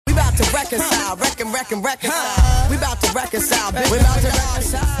about to reconcile, reconcile. We about to reconcile, bitch. We about to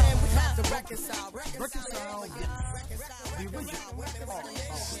reconcile. Reconcile the original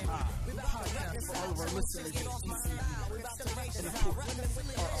podcast for all of our listeners and of course study racism,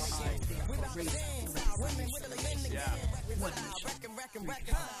 slavery, and we about to reconcile,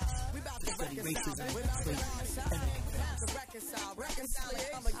 bitch. We about to reconcile. We about to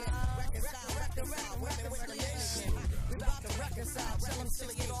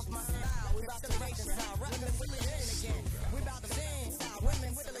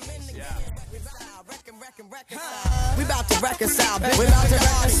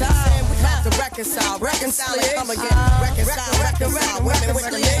reconcile. Reconcile. Reconcile. Women with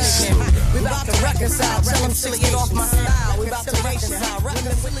the we about to reconcile. Tell them shit get off my style. We about to reconcile.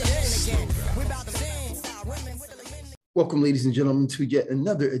 We about to welcome, ladies and gentlemen, to yet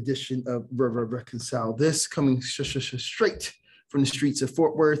another edition of Reconcile This, coming straight from the streets of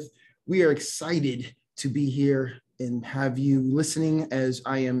Fort Worth. We are excited to be here and have you listening, as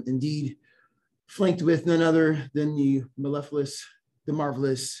I am indeed flanked with none other than the mellifluous, the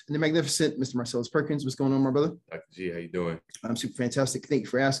marvelous, and the magnificent Mr. Marcellus Perkins. What's going on, my brother? Dr. G, how you doing? I'm super fantastic. Thank you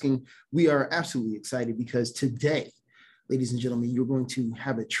for asking. We are absolutely excited because today, ladies and gentlemen, you're going to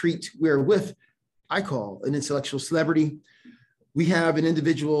have a treat. We're with, I call, an intellectual celebrity. We have an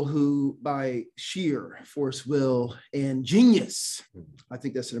individual who, by sheer force, will, and genius, I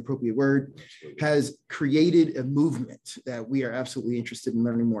think that's an appropriate word, has created a movement that we are absolutely interested in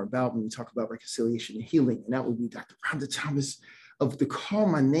learning more about when we talk about reconciliation and healing. And that would be Dr. Rhonda Thomas of the Call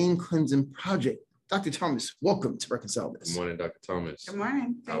My Name Cleansing Project. Dr. Thomas, welcome to Reconcile This. Good morning, Dr. Thomas. Good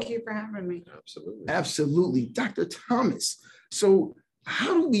morning. Thank you for having me. Absolutely. Absolutely. Dr. Thomas, so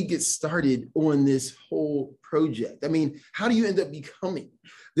how do we get started on this whole project? I mean, how do you end up becoming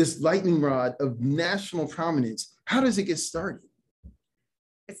this lightning rod of national prominence? How does it get started?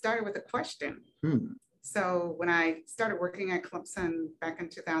 It started with a question. So when I started working at Clemson back in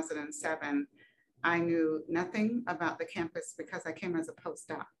 2007, I knew nothing about the campus because I came as a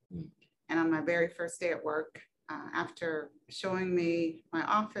postdoc. And on my very first day at work, after showing me my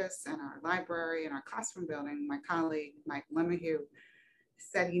office and our library and our classroom building, my colleague, Mike Lemahue,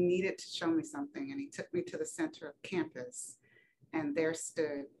 said he needed to show me something, and he took me to the center of campus, and there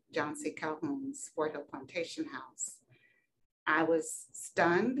stood John C. Calhoun's Fort Hill Plantation House. I was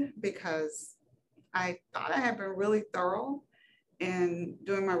stunned because I thought I had been really thorough in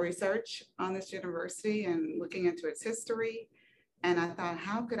doing my research on this university and looking into its history, and I thought,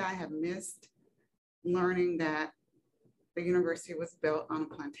 how could I have missed learning that the university was built on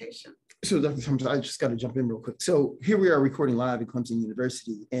a plantation? So, Dr. Thomas, I just got to jump in real quick. So here we are recording live at Clemson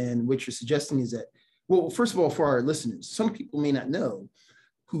University, and what you're suggesting is that, well, first of all, for our listeners, some people may not know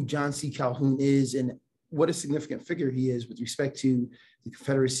who John C. Calhoun is and what a significant figure he is with respect to the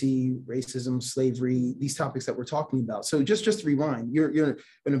Confederacy, racism, slavery, these topics that we're talking about. So just to rewind, you're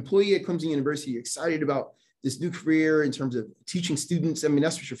an employee at Clemson University, you're excited about this new career in terms of teaching students. I mean,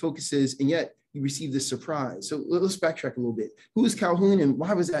 that's what your focus is, and yet you received this surprise. So let's backtrack a little bit. Who is Calhoun, and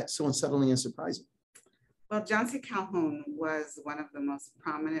why was that so unsettling and surprising? Well, John C. Calhoun was one of the most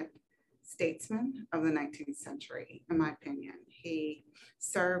prominent statesmen of the 19th century, in my opinion. He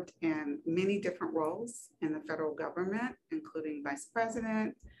served in many different roles in the federal government, including vice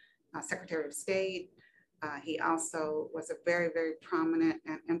president, secretary of state. He also was a very, very prominent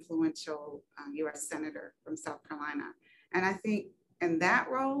and influential US Senator from South Carolina. And I think in that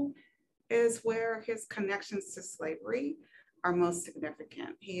role is where his connections to slavery are most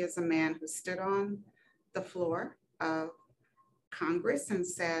significant. He is a man who stood on the floor of Congress and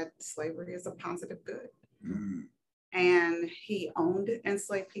said slavery is a positive good. And he owned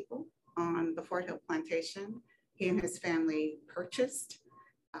enslaved people on the Fort Hill Plantation. He and his family purchased,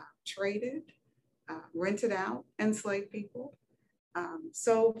 traded, rented out enslaved people.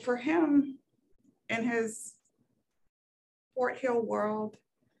 So for him, in his Fort Hill world,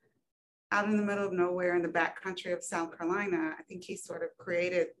 out in the middle of nowhere in the backcountry of South Carolina, I think he sort of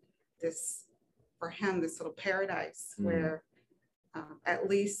created this, for him, this little paradise where at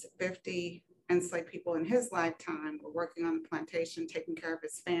least 50 enslaved people in his lifetime were working on the plantation, taking care of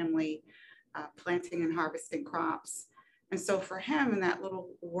his family, planting and harvesting crops. And so for him, in that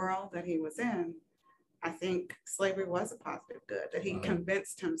little world that he was in, I think slavery was a positive good, that he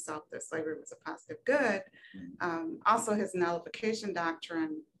convinced himself that slavery was a positive good. Also his nullification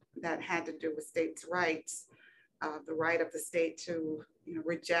doctrine that had to do with states' rights, the right of the state to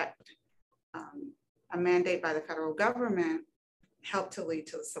reject a mandate by the federal government helped to lead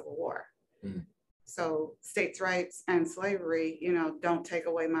to the Civil War. So states' rights and slavery, don't take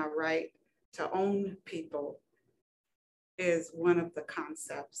away my right to own people is one of the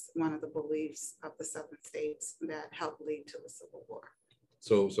concepts, one of the beliefs of the Southern states that helped lead to the Civil War.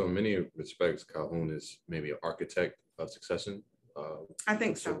 So in many respects, Calhoun is maybe an architect of succession. I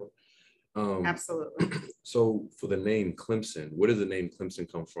think so. Absolutely. So for the name Clemson, where does the name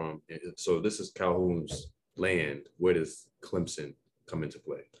Clemson come from? So this is Calhoun's land. Where does Clemson come into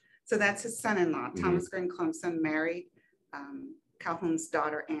play? So that's his son-in-law, Thomas Green Clemson, married Calhoun's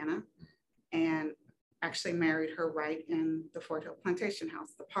daughter, Anna, and actually married her right in the Fort Hill Plantation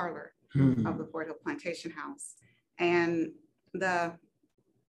House, the parlor of the Fort Hill Plantation House. And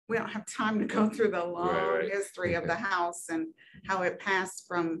we don't have time to go through the long history of the house and how it passed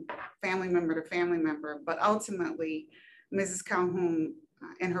from family member to family member. But ultimately, Mrs. Calhoun,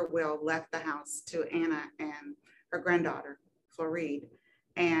 in her will, left the house to Anna and her granddaughter, Floride.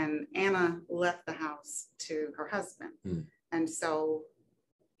 And Anna left the house to her husband. And so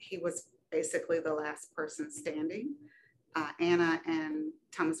he was basically the last person standing. Anna and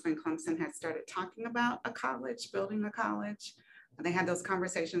Thomas Green Clemson had started talking about a college, building a college. They had those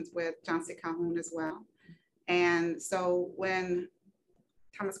conversations with John C. Calhoun as well. And so when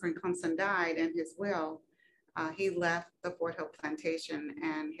Thomas Green Clemson died in his will, he left the Fort Hill Plantation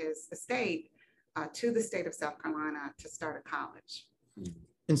and his estate to the state of South Carolina to start a college.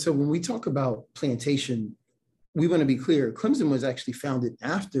 And so when we talk about plantation, we want to be clear, Clemson was actually founded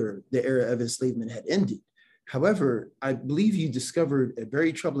after the era of enslavement had ended. However, I believe you discovered a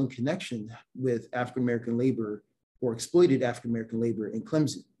very troubling connection with African-American labor or exploited African-American labor in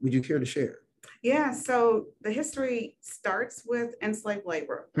Clemson. Would you care to share? Yeah, so the history starts with enslaved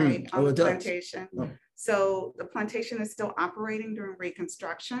labor, right, on the plantation. So the plantation is still operating during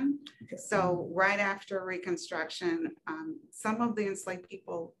Reconstruction. So right after Reconstruction, some of the enslaved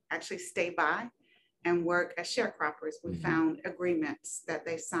people actually stay by and work as sharecroppers. We found agreements that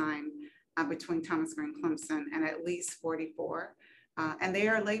they signed between Thomas Green Clemson and at least 44. And they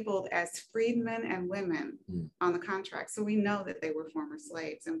are labeled as freedmen and women on the contract. So we know that they were former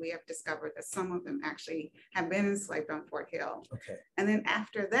slaves, and we have discovered that some of them actually have been enslaved on Fort Hill. And then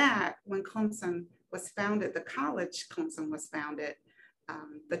after that, when Clemson was founded, the college Clemson was founded,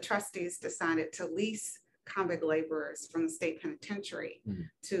 the trustees decided to lease convict laborers from the state penitentiary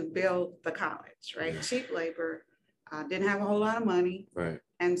to build the college, right? Cheap labor, didn't have a whole lot of money.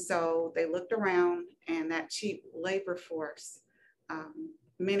 And so they looked around, and that cheap labor force,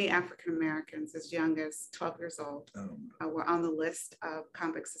 many African Americans as young as 12 years old were on the list of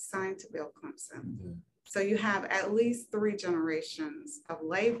convicts assigned to build Clemson. So you have at least 3 generations of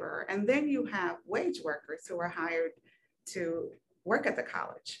labor, and then you have wage workers who are hired to work at the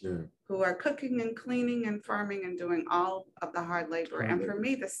college, who are cooking and cleaning and farming and doing all of the hard labor. And for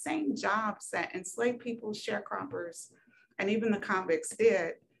me, the same jobs that enslaved people, sharecroppers, and even the convicts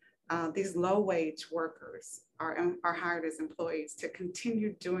did, these low-wage workers are hired as employees to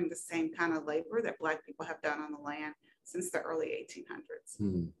continue doing the same kind of labor that Black people have done on the land since the early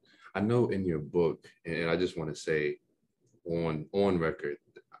 1800s. I know in your book, and I just want to say on record,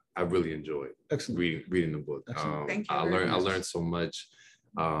 I really enjoyed reading the book. Thank you. I learned so much.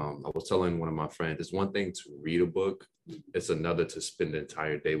 I was telling one of my friends, it's one thing to read a book, it's another to spend the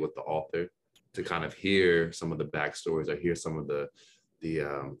entire day with the author, to kind of hear some of the backstories or hear some of the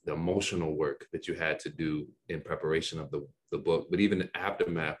emotional work that you had to do in preparation of the book, but even the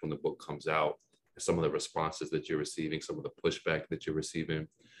aftermath when the book comes out, some of the responses that you're receiving, some of the pushback that you're receiving.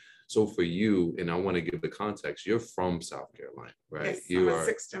 So for you, and I want to give the context, you're from South Carolina, right? Yes, I'm a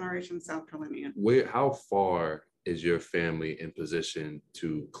 6th generation South Carolinian. How far is your family in position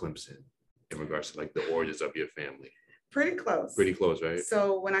to Clemson in regards to like the origins of your family? Pretty close. Pretty close, right?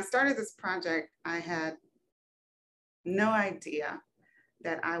 So when I started this project, I had no idea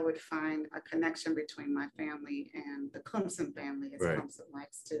that I would find a connection between my family and the Clemson family, as Clemson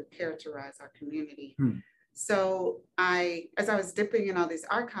likes to characterize our community. So as I was dipping in all these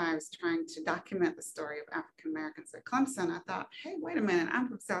archives, trying to document the story of African Americans at Clemson, I thought, hey, wait a minute, I'm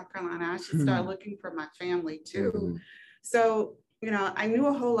from South Carolina. I should start looking for my family too. So, you know, I knew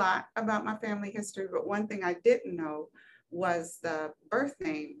a whole lot about my family history, but one thing I didn't know was the birth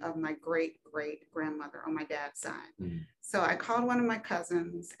name of my great-great-grandmother on my dad's side. So I called one of my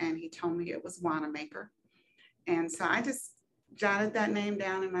cousins, and he told me it was Wanamaker. And so I just jotted that name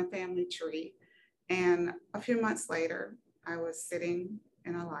down in my family tree. And a few months later, I was sitting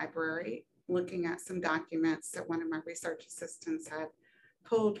in a library looking at some documents that one of my research assistants had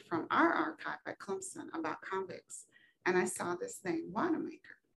pulled from our archive at Clemson about convicts. And I saw this name,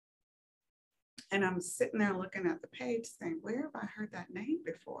 Wanamaker. And I'm sitting there looking at the page saying, where have I heard that name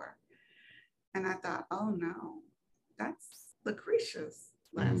before? And I thought, oh no, that's Lucretia's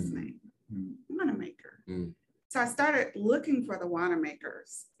last name, Wanamaker. So I started looking for the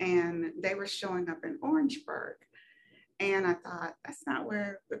Wanamaker's, and they were showing up in Orangeburg. And I thought, that's not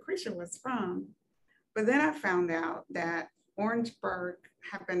where Lucretia was from. But then I found out that Orangeburg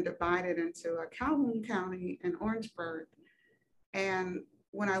had been divided into a Calhoun County and Orangeburg. And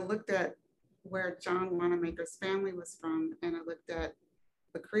when I looked at where John Wanamaker's family was from, and I looked at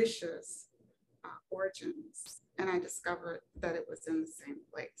Lucretia's origins, and I discovered that it was in the same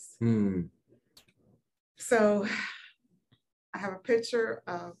place. So I have a picture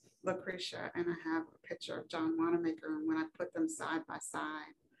of Lucretia and I have a picture of John Wanamaker. And when I put them side by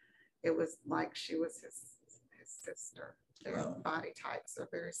side, it was like she was his sister. Their body types are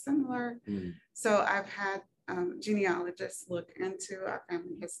very similar. So I've had genealogists look into our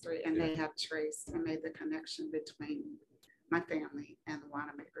family history, and they have traced and made the connection between my family and the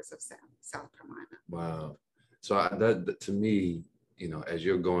Wanamakers of South Carolina. Wow. So that to me, you know, as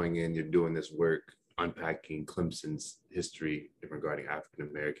you're going in, you're doing this work, unpacking Clemson's history regarding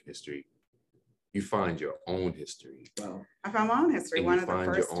African-American history, you find your own history. Wow. I found my own history, one of the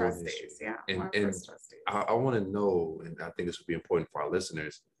first trustees. History. Yeah, and, one of the first trustees. I want to know, and I think this would be important for our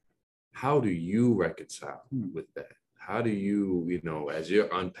listeners, how do you reconcile with that? How do you, you know, as you're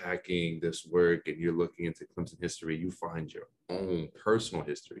unpacking this work and you're looking into Clemson history, you find your own personal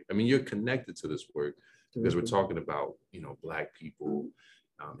history? I mean, you're connected to this work because we're talking about, you know, Black people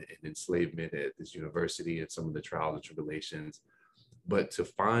and enslavement at this university and some of the trials and tribulations. But to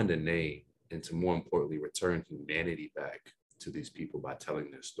find a name and to, more importantly, return humanity back to these people by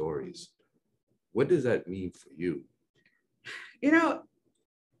telling their stories, what does that mean for you? You know,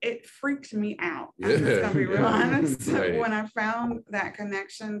 it freaked me out. I'm just gonna be real honest when I found that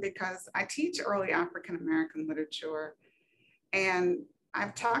connection, because I teach early African-American literature. And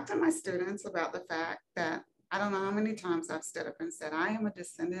I've talked to my students about the fact that I don't know how many times I've stood up and said, I am a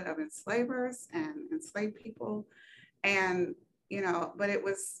descendant of enslavers and enslaved people. And, you know, but I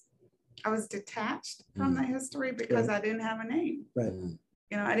was detached from the history because I didn't have a name. Right.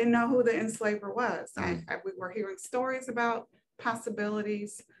 You know, I didn't know who the enslaver was. We were hearing stories about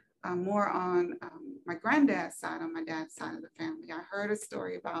possibilities, more on my granddad's side, on my dad's side of the family. I heard a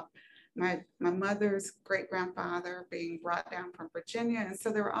story about my mother's great-grandfather being brought down from Virginia. And so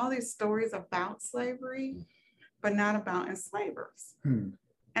there were all these stories about slavery, but not about enslavers.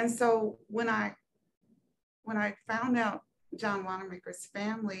 And so when I found out John Wanamaker's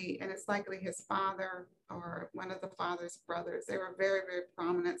family, and it's likely his father or one of the father's brothers, they were very, very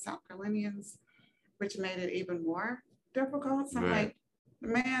prominent South Carolinians, which made it even more difficult. So like, the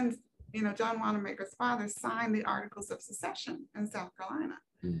man, you know, John Wanamaker's father signed the Articles of Secession in South Carolina.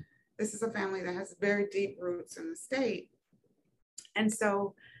 This is a family that has very deep roots in the state. And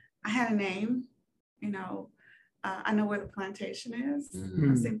so I had a name, you know, I know where the plantation is.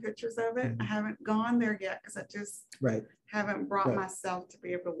 I've seen pictures of it. I haven't gone there yet because I just haven't brought myself to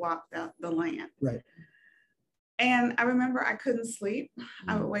be able to walk the land. And I remember I couldn't sleep.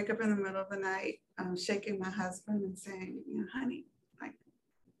 I would wake up in the middle of the night, shaking my husband and saying, you know, honey, like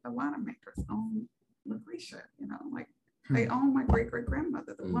the Wanamakers own Lucretia, you know, like they own my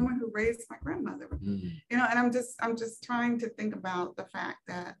great-great-grandmother, the woman who raised my grandmother, you know, and I'm just trying to think about the fact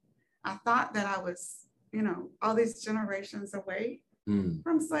that I thought that I was, you know, all these generations away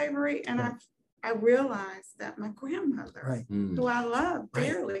from slavery. And I realized that my grandmother, who I love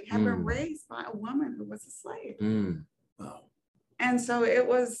dearly, had been raised by a woman who was a slave. Wow. And so it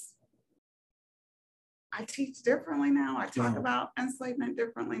was, I teach differently now. I talk about enslavement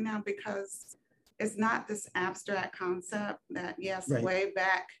differently now because it's not this abstract concept that, yes, way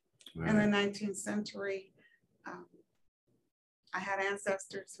back in the 19th century, I had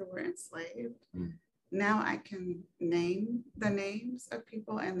ancestors who were enslaved. Now I can name the names of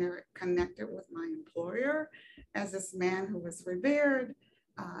people, and they're connected with my employer as this man who was revered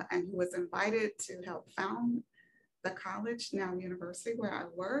and who was invited to help found the college, now university, where I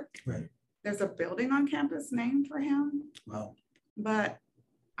work. There's a building on campus named for him. Wow. But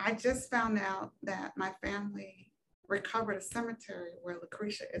I just found out that my family recovered a cemetery where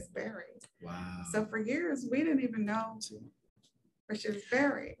Lucretia is buried. Wow. So for years, we didn't even know where she was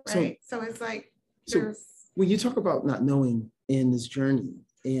buried, right? So it's like, so when you talk about not knowing in this journey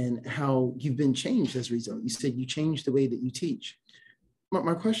and how you've been changed as a result, you said you changed the way that you teach.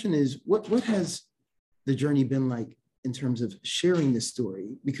 My question is, what has the journey been like in terms of sharing this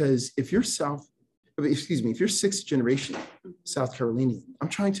story? Because if you're if you're sixth generation South Carolinian, I'm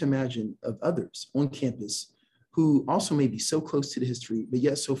trying to imagine of others on campus who also may be so close to the history, but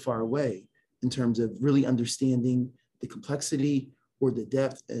yet so far away in terms of really understanding the complexity or the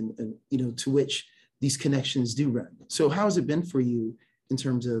depth and you know, to which these connections do run. So how has it been for you in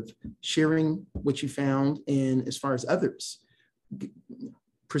terms of sharing what you found and as far as others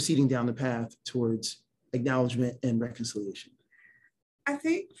proceeding down the path towards acknowledgement and reconciliation? I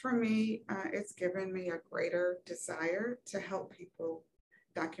think for me, it's given me a greater desire to help people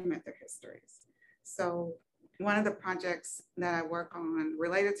document their histories. So one of the projects that I work on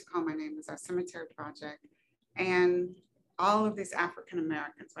related to Call My Name is our cemetery project. And all of these African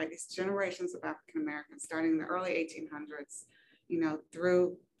Americans, right? These generations of African Americans starting in the early 1800s,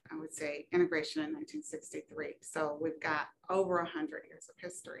 through, I would say, integration in 1963. So we've got over 100 years of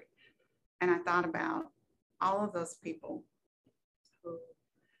history. And I thought about all of those people who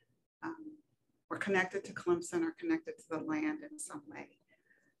were connected to Clemson or connected to the land in some way,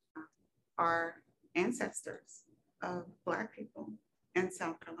 are ancestors of Black people in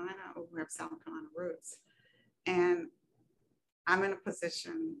South Carolina or who have South Carolina roots. And I'm in a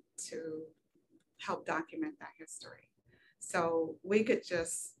position to help document that history. So we could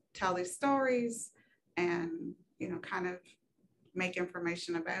just tell these stories and, kind of make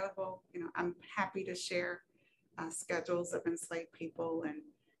information available. I'm happy to share schedules of enslaved people and,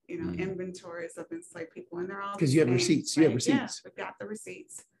 inventories of enslaved people. And they're all because you have receipts. You have receipts. Yeah, we've got the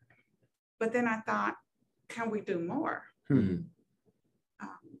receipts. But then I thought, can we do more?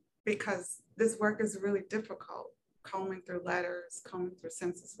 Because this work is really difficult, combing through letters, combing through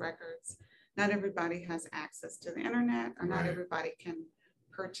census records. Not everybody has access to the internet, or not everybody can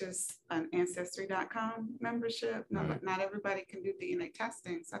purchase an Ancestry.com membership. Not everybody can do DNA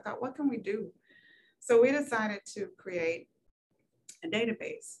testing. So I thought, what can we do? So we decided to create a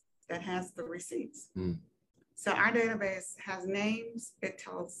database that has the receipts. So our database has names. It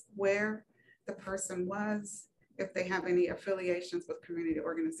tells where the person was, if they have any affiliations with community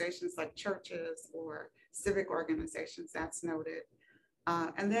organizations like churches or civic organizations, that's noted.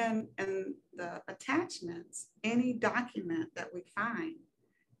 And then in the attachments, any document that we find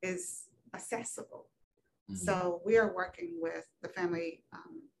is accessible. So we are working with the Family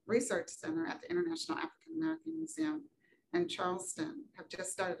Research Center at the International African American Museum in Charleston, have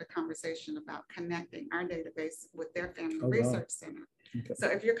just started a conversation about connecting our database with their Family Research Center. Okay. So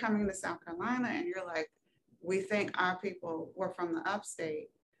if you're coming to South Carolina and you're like, we think our people were from the upstate,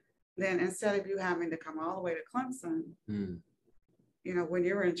 then instead of you having to come all the way to Clemson, when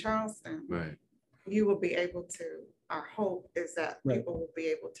you're in Charleston, you will be able to, our hope is that people will be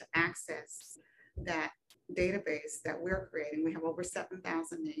able to access that database that we're creating. We have over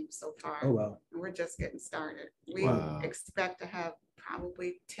 7,000 names so far. Oh, wow. And we're just getting started. We expect to have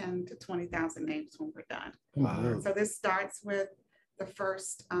probably 10 to 20,000 names when we're done. Wow. So this starts with the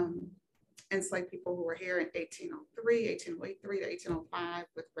first enslaved people who were here in 1803, 1803 to 1805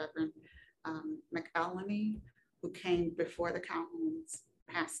 with Reverend McElhenney, who came before the Calhouns,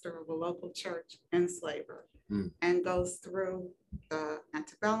 pastor of a local church, enslaver, and goes through the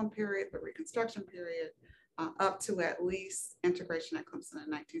antebellum period, the Reconstruction period, up to at least integration at Clemson in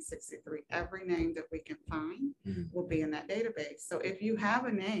 1963. Every name that we can find will be in that database. So if you have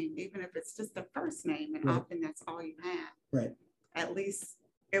a name, even if it's just the first name, and often that's all you have, at least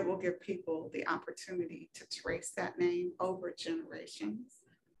it will give people the opportunity to trace that name over generations.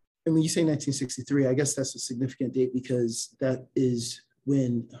 And when you say 1963, I guess that's a significant date because that is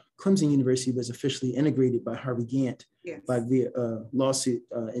when Clemson University was officially integrated by Harvey Gantt by the lawsuit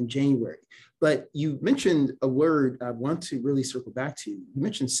in January. But you mentioned a word I want to really circle back to. You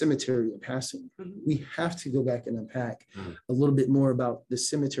mentioned cemetery in passing. We have to go back and unpack a little bit more about the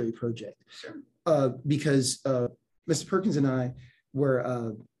cemetery project. Because Mr. Perkins and I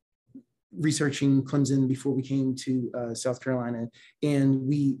were researching Clemson before we came to South Carolina, and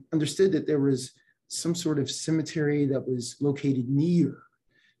we understood that there was some sort of cemetery that was located near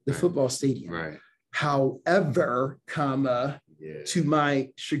the football stadium. However, to my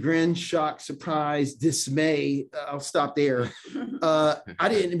chagrin, shock, surprise, dismay, I'll stop there. I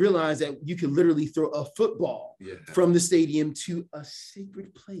didn't realize that you could literally throw a football from the stadium to a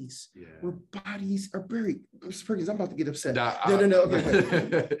sacred place where bodies are buried. Mr. Perkins, I'm about to get upset. No.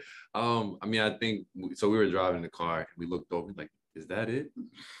 Okay. I mean, I think, so we were driving the car and we looked over like, is that it?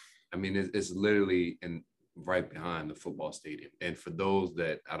 I mean, it's literally right behind the football stadium. And for those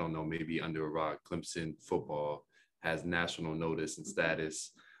that, I don't know, maybe under a rock, Clemson football has national notice and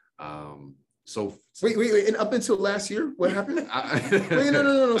status. So wait, and up until last year, what happened?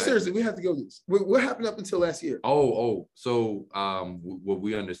 No, seriously, we have to go to this. What happened up until last year? So what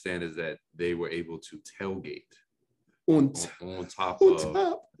we understand is that they were able to tailgate on top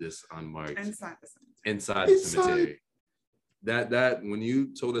of this unmarked inside the cemetery. That when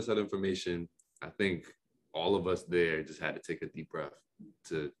you told us that information, I think all of us there just had to take a deep breath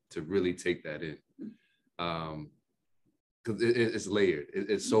to really take that in. because it's layered.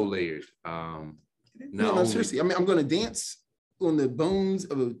 It's so layered. No, seriously. I mean, I'm going to dance on the bones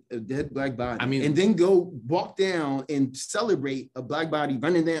of a dead Black body. I mean, and then go walk down and celebrate a Black body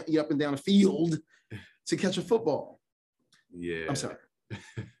running down up and down a field to catch a football. Yeah. I'm sorry.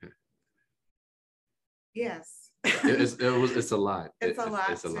 Yes. It's a lot. It's a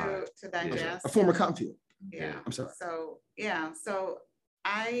lot to digest. Yeah. A former cotton field. Yeah. I'm sorry. So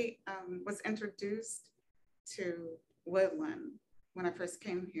I was introduced to Woodland when I first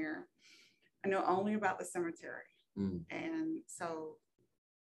came here. I know only about the cemetery. And so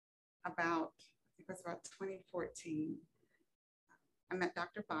it was about 2014, I met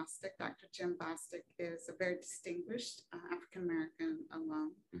Dr. Bostic. Dr. Jim Bostic is a very distinguished African-American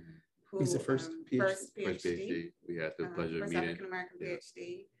alum. He's the first PhD. First PhD. We had the pleasure of meeting. African-American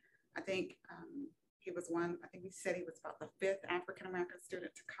PhD. I think he was he said he was about the 5th African-American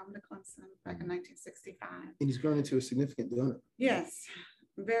student to come to Clemson back in 1965. And he's grown into a significant donor. Yes,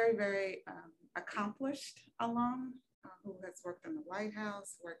 very, very accomplished alum who has worked in the White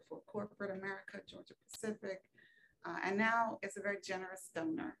House, worked for corporate America, Georgia Pacific, and now is a very generous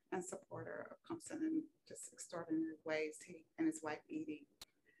donor and supporter of Clemson in just extraordinary ways, he and his wife, Edie.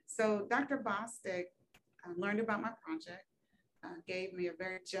 So Dr. Bostic learned about my project, gave me a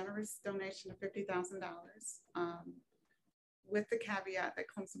very generous donation of $50,000 with the caveat that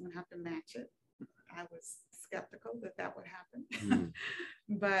Clemson would have to match it. I was skeptical that would happen.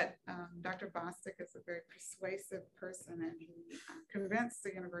 But Dr. Bostic is a very persuasive person, and he convinced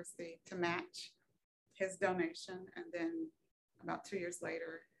the university to match his donation. And then about 2 years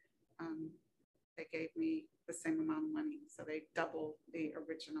later, they gave me the same amount of money. So they doubled the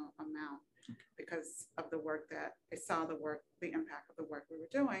original amount because of the work that they saw the impact of the work we were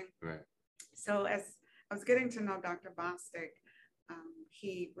doing. Right. So as I was getting to know Dr. Bostic,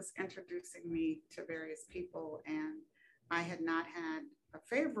 he was introducing me to various people, and I had not had a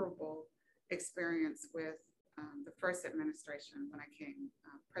favorable experience with the first administration when I came.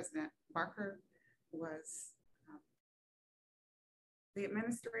 President Barker was the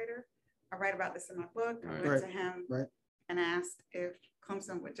administrator. I write about this in my book. I went to him and asked if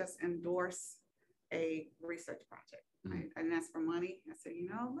Clemson would just endorse a research project. I didn't ask for money. I said,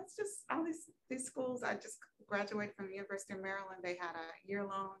 let's just, all these schools, I just graduated from the University of Maryland. They had a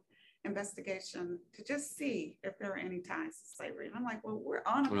year-long investigation to just see if there were any ties to slavery. And I'm like, well, we're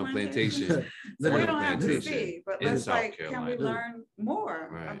on a plantation. So we don't have to see, but let's can we learn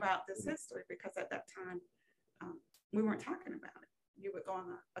more about this history? Because at that time, we weren't talking about it. You would go on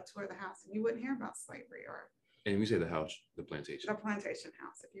a tour of the house and you wouldn't hear about slavery And we say the house, the plantation. The plantation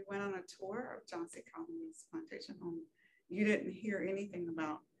house. If you went on a tour of John C. Calhoun's plantation home, you didn't hear anything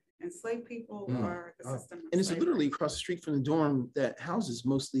about enslaved people or the system of and it's slavery. literally across the street from the dorm that houses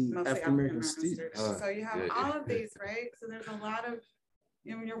mostly African-American students. So you have all of these, right? So there's a lot of,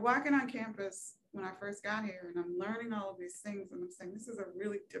 when you're walking on campus, when I first got here and I'm learning all of these things and I'm saying, this is a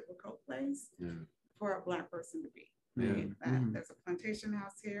really difficult place for a Black person to be. Right? There's a plantation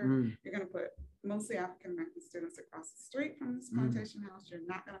house here. You're going to put mostly African-American students across the street from this plantation house. You're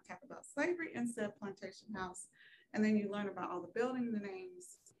not going to talk about slavery instead plantation house. And then you learn about all the building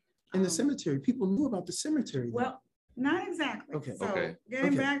names. In the cemetery, people knew about the cemetery. Well, not exactly. Okay. So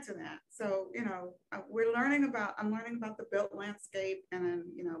getting back to that. So, I'm learning about the built landscape and then,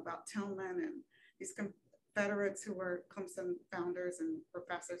 about Tillman and these Confederates who were Clemson founders and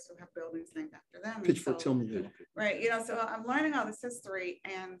professors who have buildings named after them. Pitchfork Tillman. Right. So I'm learning all this history.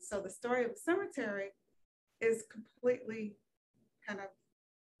 And so the story of the cemetery is completely kind of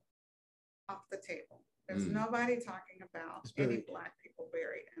off the table. There's nobody talking about any Black people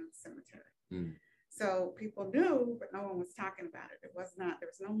buried in the cemetery. So people knew, but no one was talking about it. There was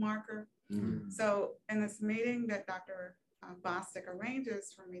no marker. So in this meeting that Dr. Bostic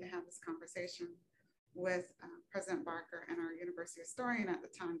arranges for me to have this conversation with President Barker and our university historian at the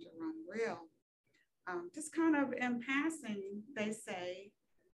time, Jerome Real, just kind of in passing, they say,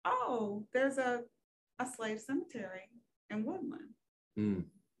 oh, there's a slave cemetery in Woodland.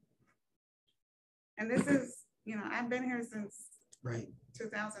 And this is, I've been here since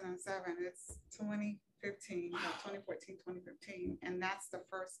 2007. It's 2015, 2014, 2015. And that's the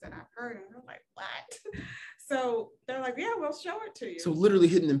first that I've heard. And we're like, what? So they're like, yeah, we'll show it to you. So literally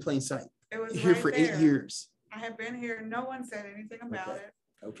hidden in plain sight. It was here for 8 years. I have been here. No one said anything about it.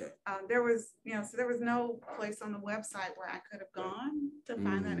 Okay. There was, so there was no place on the website where I could have gone to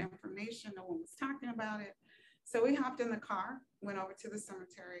find that information. No one was talking about it. So we hopped in the car, went over to the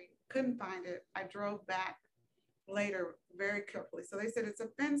cemetery, couldn't find it. I drove back later very carefully. So they said it's a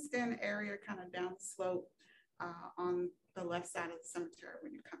fenced in area kind of down the slope on the left side of the cemetery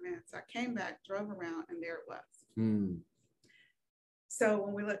when you come in. So I came back, drove around, and there it was. So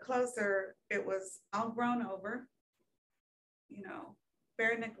when we looked closer, it was all grown over, you know,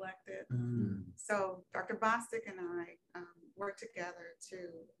 very neglected. So Dr. Bostic and I worked together to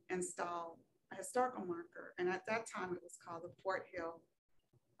install a historical marker. And at that time, it was called the Fort Hill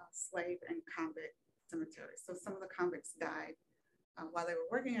Slave and Convict Cemetery. So some of the convicts died while they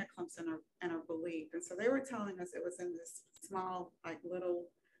were working at Clemson and are believed. And so they were telling us it was in this small, like little,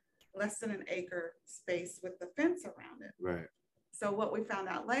 less than an acre space with the fence around it. Right. So what we found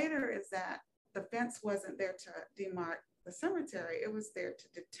out later is that the fence wasn't there to demarc the cemetery. It was there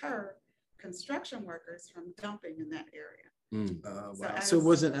to deter construction workers from dumping in that area. Wow. So it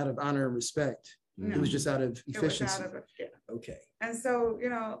wasn't out of honor and respect. No. It was just out of efficiency. It was out of, yeah. Okay. And so, you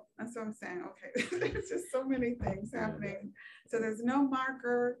know, and so I'm saying, okay, there's just so many things happening. So there's no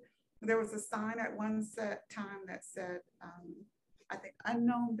marker. There was a sign at one time that said, I think,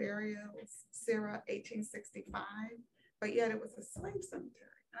 unknown burials, Sarah, 1865, but yet it was a slave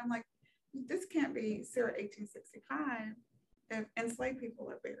cemetery. And I'm like, this can't be Sarah, 1865, if enslaved people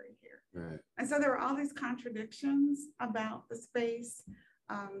are buried here. Right. And so there were all these contradictions about the space.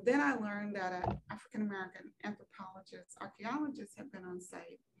 Then I learned that an African-American anthropologist, archaeologist had been on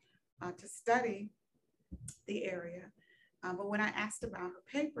site to study the area. But when I asked about her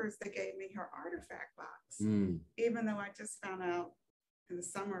papers, they gave me her artifact box, even though I just found out in the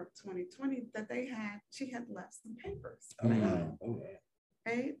summer of 2020 that she had left some papers. Oh, wow. Oh, wow.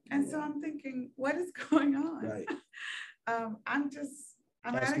 Right? And so I'm thinking, what is going on? Right. I'm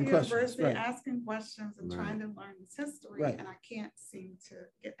at a Asking university questions, right. asking questions and Right. trying to learn this history, Right. and I can't seem to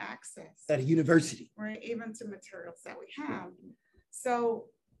get access, At a university. right, even to materials that we have. So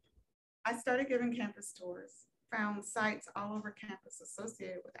I started giving campus tours, found sites all over campus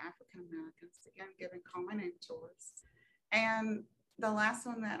associated with African Americans, began giving call my name tours. And the last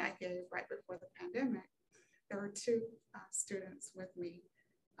one that I gave right before the pandemic, there were two students with me,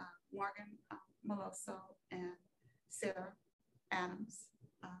 Morgan Meloso and Sarah Adams,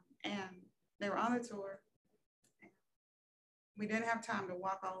 and they were on the tour. We didn't have time to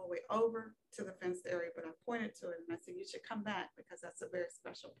walk all the way over to the fenced area, but I pointed to it and I said, you should come back because that's a very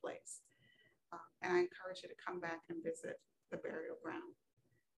special place. And I encourage you to come back and visit the burial ground.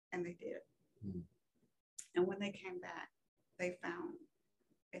 And they did. And when they came back, they found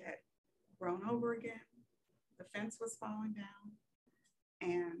it had grown over again. The fence was falling down.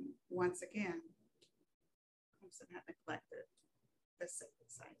 And once again, Clemson had neglected the sacred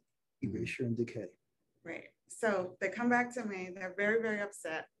site. Erasure and decay. Right. So they come back to me. They're very, very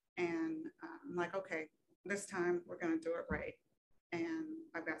upset. And I'm like, okay, this time we're going to do it right. And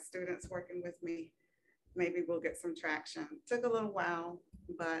I've got students working with me. Maybe we'll get some traction. Took a little while,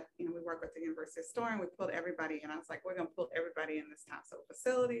 but you know, we work with the university historian. We pulled everybody in. I was like, we're going to pull everybody in this time. So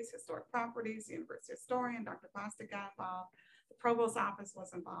facilities, historic properties, the university historian, Dr. Bostic got involved. The provost office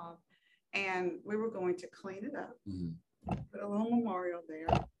was involved. And we were going to clean it up, put a little memorial there,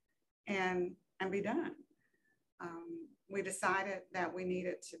 and be done. We decided that we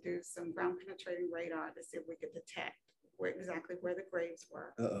needed to do some ground penetrating radar to see if we could detect exactly where the graves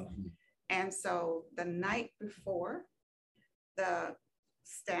were. And so the night before, the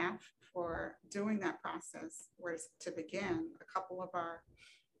staff for doing that process was to begin. A couple of our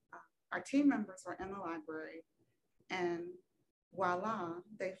team members were in the library, and voila,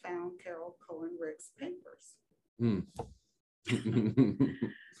 they found Carol Cohen Rick's papers.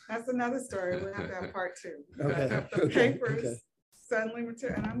 That's another story. We'll have to have part two. Okay. The papers suddenly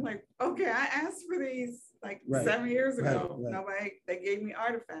material, and I'm like, okay, I asked for these like 7 years ago. Nobody, they gave me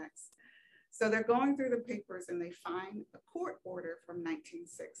artifacts. So they're going through the papers and they find a court order from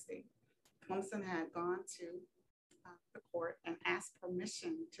 1960. Clemson had gone to the court and asked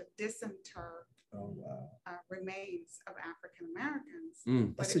permission to disinter remains of African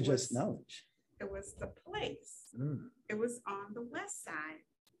Americans. That suggests knowledge. It was the place. It was on the west side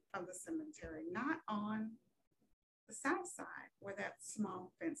of the cemetery, not on the south side where that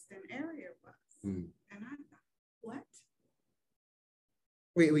small fenced-in area was. And I thought, what?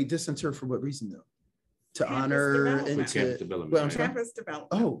 Wait, disinter for what reason though? To Campus honor development. and Campus to development. well, I'm right? sorry? Campus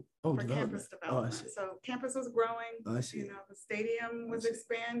development. For For campus development. So campus was growing. I see. You know, the stadium was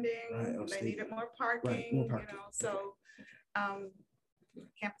expanding. Right, They stadium. needed more parking. Right, more parking. You know, so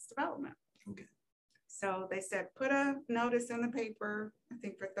campus development. Okay. So they said, put a notice in the paper, I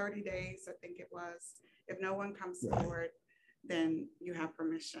think for 30 days, I think it was. If no one comes forward, then you have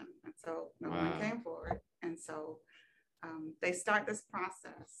permission. And so no one came forward. And so they start this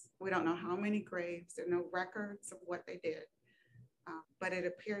process. We don't know how many graves, there are no records of what they did, but it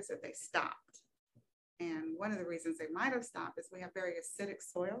appears that they stopped. And one of the reasons they might have stopped is we have very acidic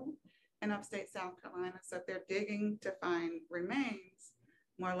soil in upstate South Carolina. So if they're digging to find remains,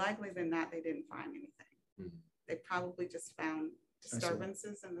 more likely than not, they didn't find anything. Mhm. They probably just found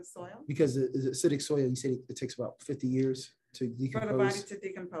disturbances in the soil Because the acidic soil, you said it takes about 50 years to for the body decompose. to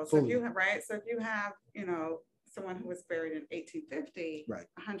decompose. So if fully. you have, right, so if you have, you know, someone who was buried in 1850, Right.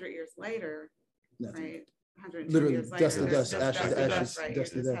 100 years later, Nothing. right, 102 Literally years later, dust to there's dust, just ash dust to to ashes, dust, right?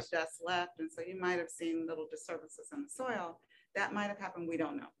 dust to You just dust. have dust left, and so you might have seen little disturbances in the soil. That might have happened. We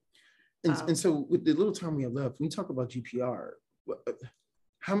don't know. And so with the little time we have left, when you talk about GPR,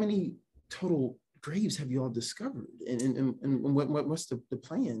 how many total graves have you all discovered? And what's the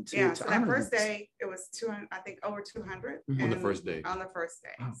plan to, Yeah, to so that honor first these? day, it was 200, I think over 200. Mhm. On the and- first day. On the first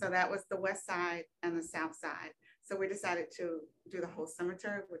day. Wow. So that was the west side and the south side. So we decided to do the whole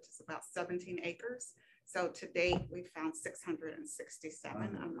cemetery, which is about 17 acres. So to date, we found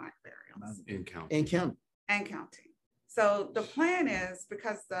 667 Wow. unmarked burials In county. And count. and counting. So the plan is,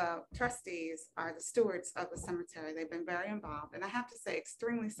 because the trustees are the stewards of the cemetery, they've been very involved, and I have to say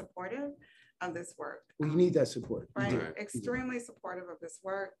extremely supportive of this work. Well, you need that support. You Right, do. Right. extremely supportive of this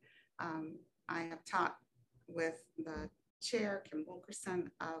work. I have talked with the chair, Kim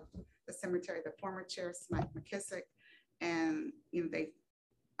Wilkerson, of the cemetery, the former chair, Smike McKissick, and you know, they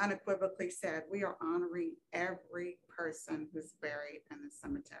unequivocally said, we are honoring every person who's buried in the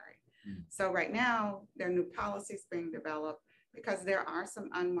cemetery. Mm. So right now, there are new policies being developed because there are some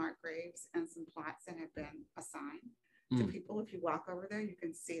unmarked graves and some plots that have been assigned to Mm. people. If you walk over there, you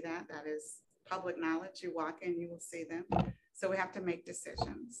can see that. That is public knowledge. You walk in, you will see them. So we have to make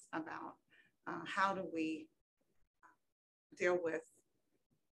decisions about how do we deal with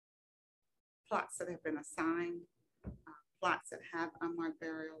plots that have been assigned, plots that have unmarked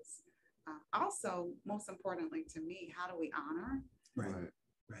burials. Also, most importantly to me, how do we honor Right.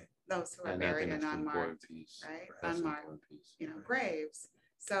 those who are And I buried think in that's the important unmarked, piece. right? That's the Unmarked, important piece. you know, graves.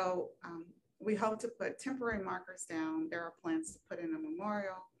 So we hope to put temporary markers down. There are plans to put in a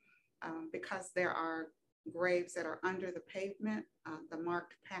memorial because there are graves that are under the pavement, the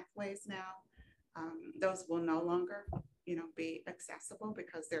marked pathways now. Those will no longer, you know, be accessible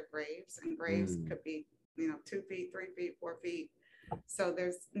because they're graves, and graves Mm. could be, you know, 2 feet, 3 feet, 4 feet. So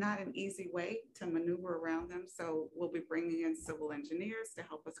there's not an easy way to maneuver around them. So we'll be bringing in civil engineers to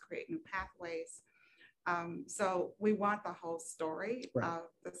help us create new pathways. So we want the whole story Right.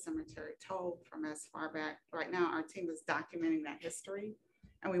 of the cemetery told from as far back. Right now, our team is documenting that history,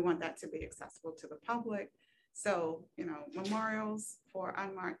 and we want that to be accessible to the public. So, you know, memorials for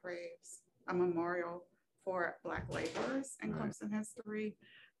unmarked graves, a memorial for Black laborers in Right. Clemson history.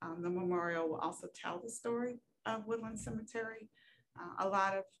 The memorial will also tell the story of Woodland Cemetery. A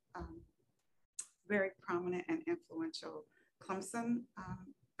lot of very prominent and influential Clemson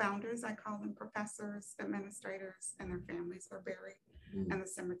founders, I call them professors, administrators, and their families are buried Mm. in the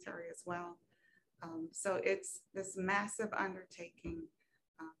cemetery as well. So it's this massive undertaking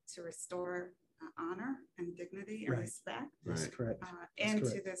to restore honor and dignity and Right. respect That's Right. correct. into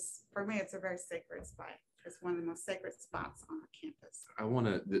correct. this. For me, it's a very sacred spot. It's one of the most sacred spots on our campus. I want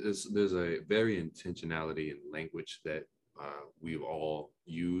to, there's a very intentionality in language that we've all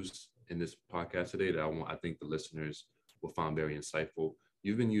used in this podcast today that I think the listeners will find very insightful.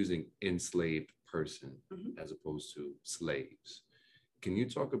 You've been using enslaved person Mhm. as opposed to slaves. Can you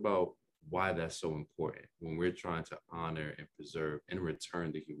talk about why that's so important when we're trying to honor and preserve and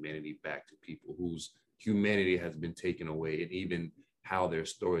return the humanity back to people whose humanity has been taken away, and even how their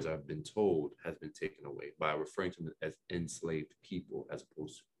stories have been told has been taken away by referring to them as enslaved people as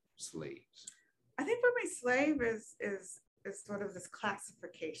opposed to slaves? I think for me, slave is sort of this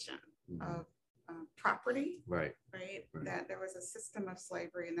classification Mhm. of property, Right. right? Right. That there was a system of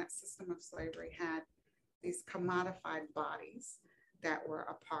slavery, and that system of slavery had these commodified bodies that were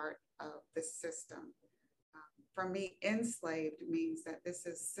a part of the system. For me, enslaved means that this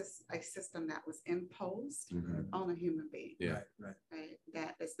is a system that was imposed Mhm. on a human being, Yeah. Right. right?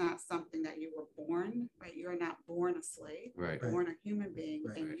 That it's not something that you were born, right? You're not born a slave, Right. born a human being,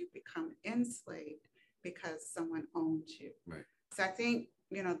 Right. and you become enslaved because someone owns you. Right. So I think,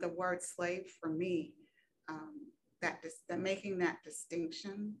 you know, the word slave for me, that making that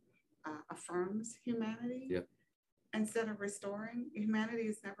distinction affirms humanity. Yep. Instead of restoring, humanity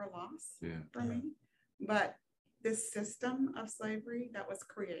is never lost Yeah. for me. But this system of slavery that was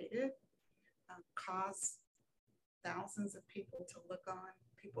created caused thousands of people to look on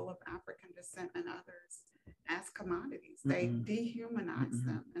people of African descent and others as commodities. They Mhm. dehumanized Mhm.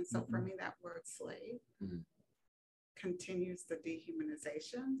 them. And so for Mhm. me, that word slave Mhm. continues the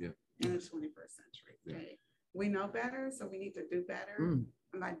dehumanization Yep. in the 21st century. Yeah. Right? We know better, so we need to do better. Mm.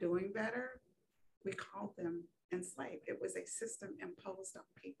 And by doing better, we call them enslaved. It was a system imposed on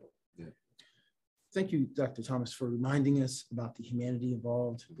people. Yeah. Thank you, Dr. Thomas, for reminding us about the humanity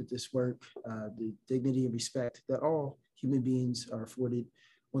involved with this work, the dignity and respect that all human beings are afforded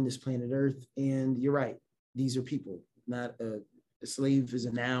on this planet Earth. And you're right, these are people, not a slave is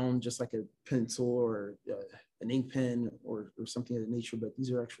a noun, just like a pencil or an ink pen or something of that nature, but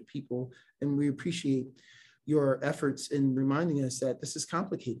these are actual people. And we appreciate your efforts in reminding us that this is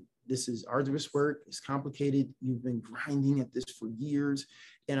complicated. This is arduous work, it's complicated. You've been grinding at this for years.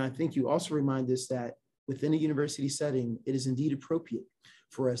 And I think you also remind us that within a university setting, it is indeed appropriate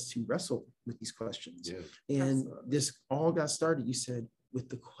for us to wrestle with these questions. Yeah. And this all got started, you said, with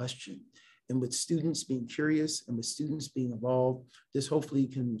the question. And with students being curious and with students being involved, this hopefully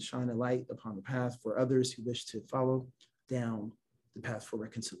can shine a light upon the path for others who wish to follow down the path for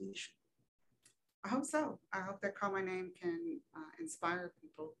reconciliation. I hope so. I hope that Call My Name can inspire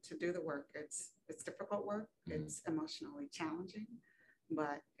people to do the work. It's difficult work. It's emotionally challenging,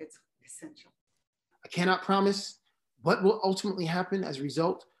 but it's essential. I cannot promise what will ultimately happen as a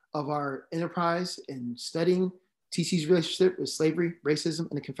result of our enterprise in studying TC's relationship with slavery, racism,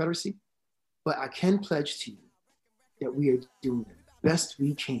 and the Confederacy, but I can pledge to you that we are doing the best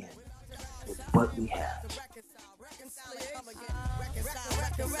we can with what we have.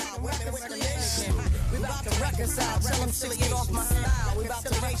 We about to reconcile, tell them to get off my style. We about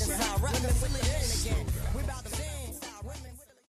to reconcile, reconciliation again.